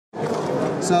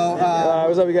So,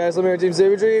 what's up, you guys?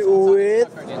 SlimXTeamSymmetry with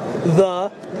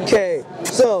the K.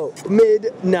 So,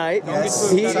 midnight,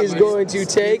 he is going to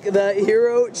take the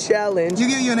hero challenge.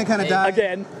 Yu-Gi-Oh unit kind of died.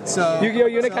 Again. So, Yu-Gi-Oh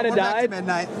unit kind of died.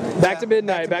 Back to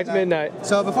midnight.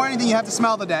 So, before anything, you have to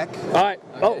smell the deck. Alright.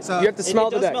 Oh, so you have to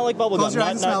smell the deck. It does smell like bubblegum. Close your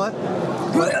eyes and smell it.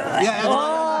 Yeah.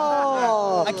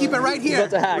 Oh! I keep it right here.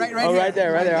 Right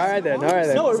there. Alright then.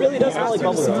 No, it really does smell like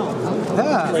bubblegum.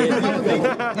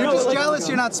 Yeah. You're just jealous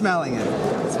you're not smelling it.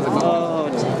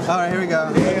 Alright, here we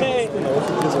go. Okay.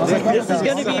 This is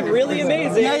going to be really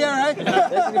amazing. Yeah, right.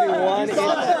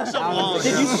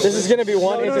 This is gonna be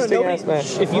one interesting ass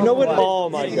match. If you know what. Oh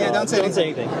my god. Yeah, don't say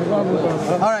anything.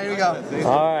 Alright, here we go.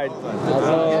 Alright.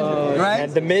 Right?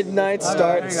 And the midnight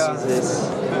starts. I'm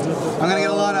gonna get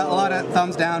a lot of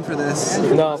thumbs down for this.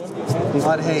 No. A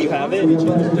lot of hate. You have it? We're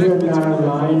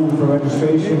online for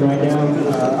registration right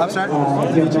now. I'm sorry?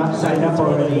 If you have not signed up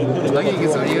already,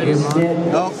 instead,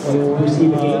 Oh. you'll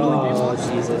receive an email. Oh,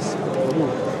 Jesus.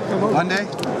 One day.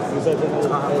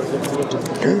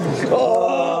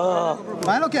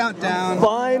 Final countdown.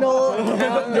 Final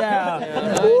countdown.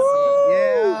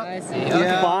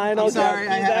 Yeah. Final Sorry,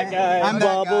 countdown. I'm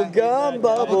that guy.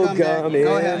 Bubblegum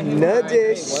in the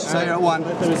dish. So you're at 1.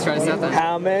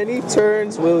 How many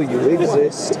turns will you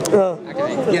exist?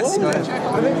 Yes, go ahead.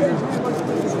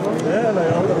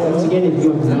 Once again, if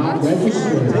you have not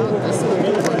registered,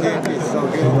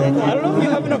 I don't know if you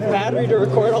have enough battery to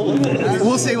record all of this.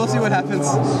 We'll see what happens.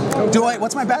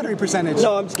 What's my battery percentage?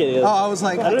 No, I'm just kidding. Oh, I was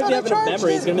like, I don't know if you have enough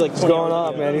memory. It's going to be like 20 He's going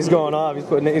off, man. He's going off. He's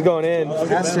going in.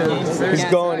 That's true. He's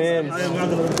going in.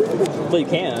 Well, you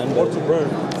can. But...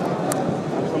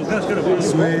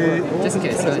 Sweet. Just in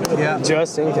case, go ahead. Yeah.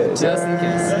 Just in case. Just in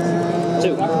case.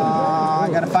 2. I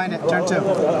gotta find it. Turn 2.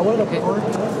 Okay.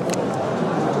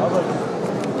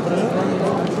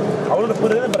 I wanted to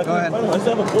put it in, but Go ahead. I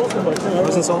still have a close one, but I can't.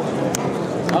 Where's the soul?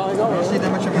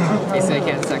 You say I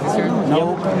can't second turn?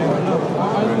 No. Okay.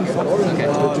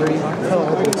 Okay.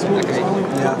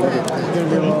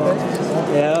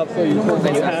 Yeah,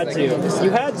 you had to.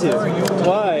 You had to.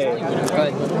 Why? Go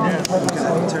ahead.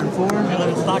 Turn 4.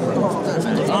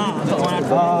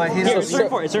 Oh, I hate it. Turn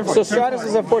 4. So Stratus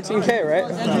is at 14K, right?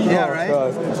 Yeah, right?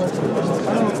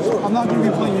 I'm not going to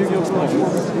be playing Yu-Gi-Oh!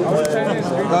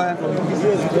 Go ahead.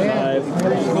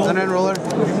 100 roller.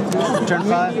 Turn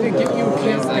 5.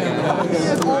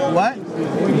 What?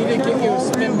 We need to give you a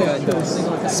spin bed.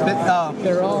 Spit. Oh.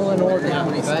 They're all in order.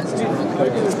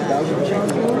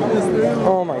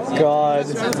 Oh my god.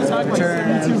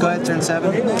 Go ahead, turn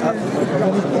 7.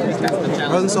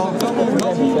 Rose and Soul.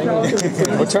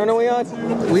 What turn are we on?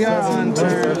 We are on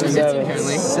turn 7.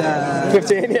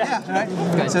 15, yeah.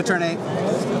 Yeah, right. So turn 8.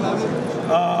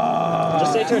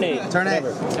 Just say turn 8. Turn 8.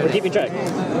 We're keeping track.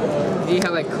 Do you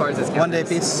have like cards as 1 day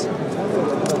piece.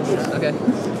 Okay.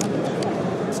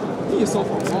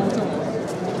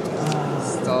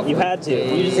 Stop. You had to.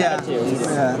 You just had to.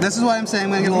 Yeah. This is why I'm saying I'm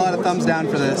going to get a lot of thumbs down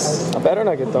for this. I better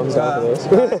not get thumbs down for this.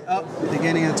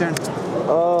 Beginning of the turn.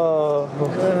 Oh.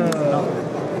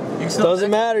 Doesn't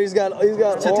matter. He's got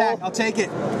It's all. attack. I'll take it.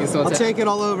 I'll take it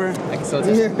all over. I can still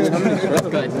attack.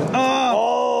 Good.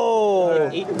 Oh.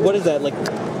 What is that, like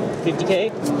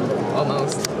 50K?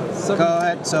 Almost. Go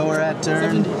ahead. So we're at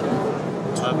turn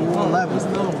 11.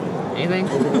 Anything?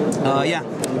 Yeah.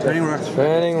 Turning roar.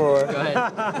 Turning roar. Go ahead.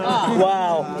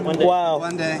 Wow. Wow.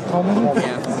 1 day.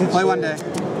 Yeah. Play 1 day.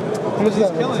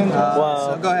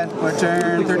 Wow. So go ahead. We're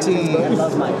turn 13.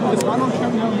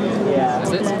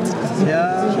 That's it?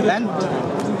 Yeah. Then?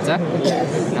 Attack?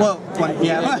 Whoa. 1.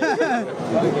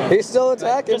 Yeah. He's still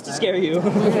attacking. Just to scare you.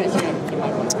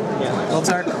 Old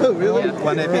start. Oh, really? Yeah.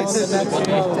 1 day piece.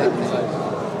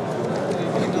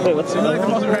 Wait, what's the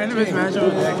most randomest match on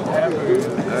deck ever.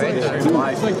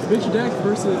 Alright. It's like bitch deck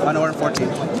versus. On order 14.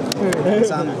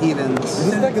 It's on evens.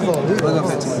 This deck is all legal. We'll go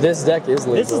 15. This deck is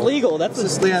legal. This is legal. That's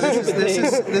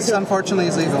This unfortunately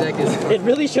is legal. It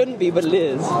really shouldn't be, but it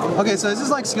is. Okay, so this is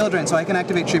like skill drain, so I can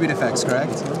activate tribute effects,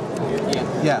 correct?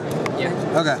 Yeah. Yeah.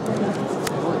 Okay.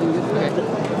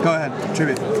 Go ahead.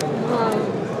 Tribute.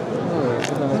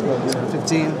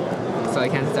 15. So I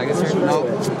can't attack this turn? No.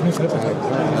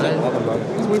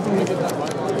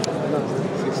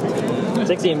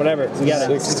 16, whatever. We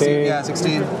got it. 16. Yeah,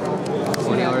 16.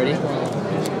 20 already.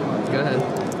 Go ahead.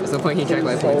 There's no point keeping track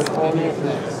life points. Go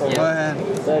Yeah.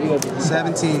 ahead.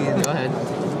 17. Go ahead.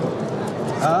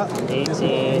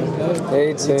 18.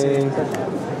 18.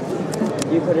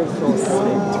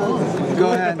 Go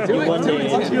ahead. He won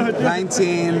game.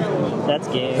 19. That's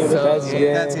game. That's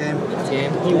game. That's game.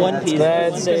 Game. He won piece.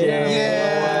 That's game.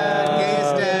 Yeah.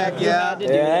 Gaze deck. Yeah.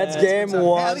 Yeah, that's game Hey,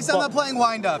 1. at least I'm not playing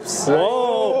wind-ups. Whoa!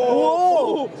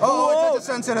 Whoa!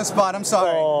 Josh Jones hit a spot. I'm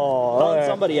sorry. Oh, Calling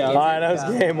somebody out. All right, that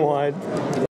was game one.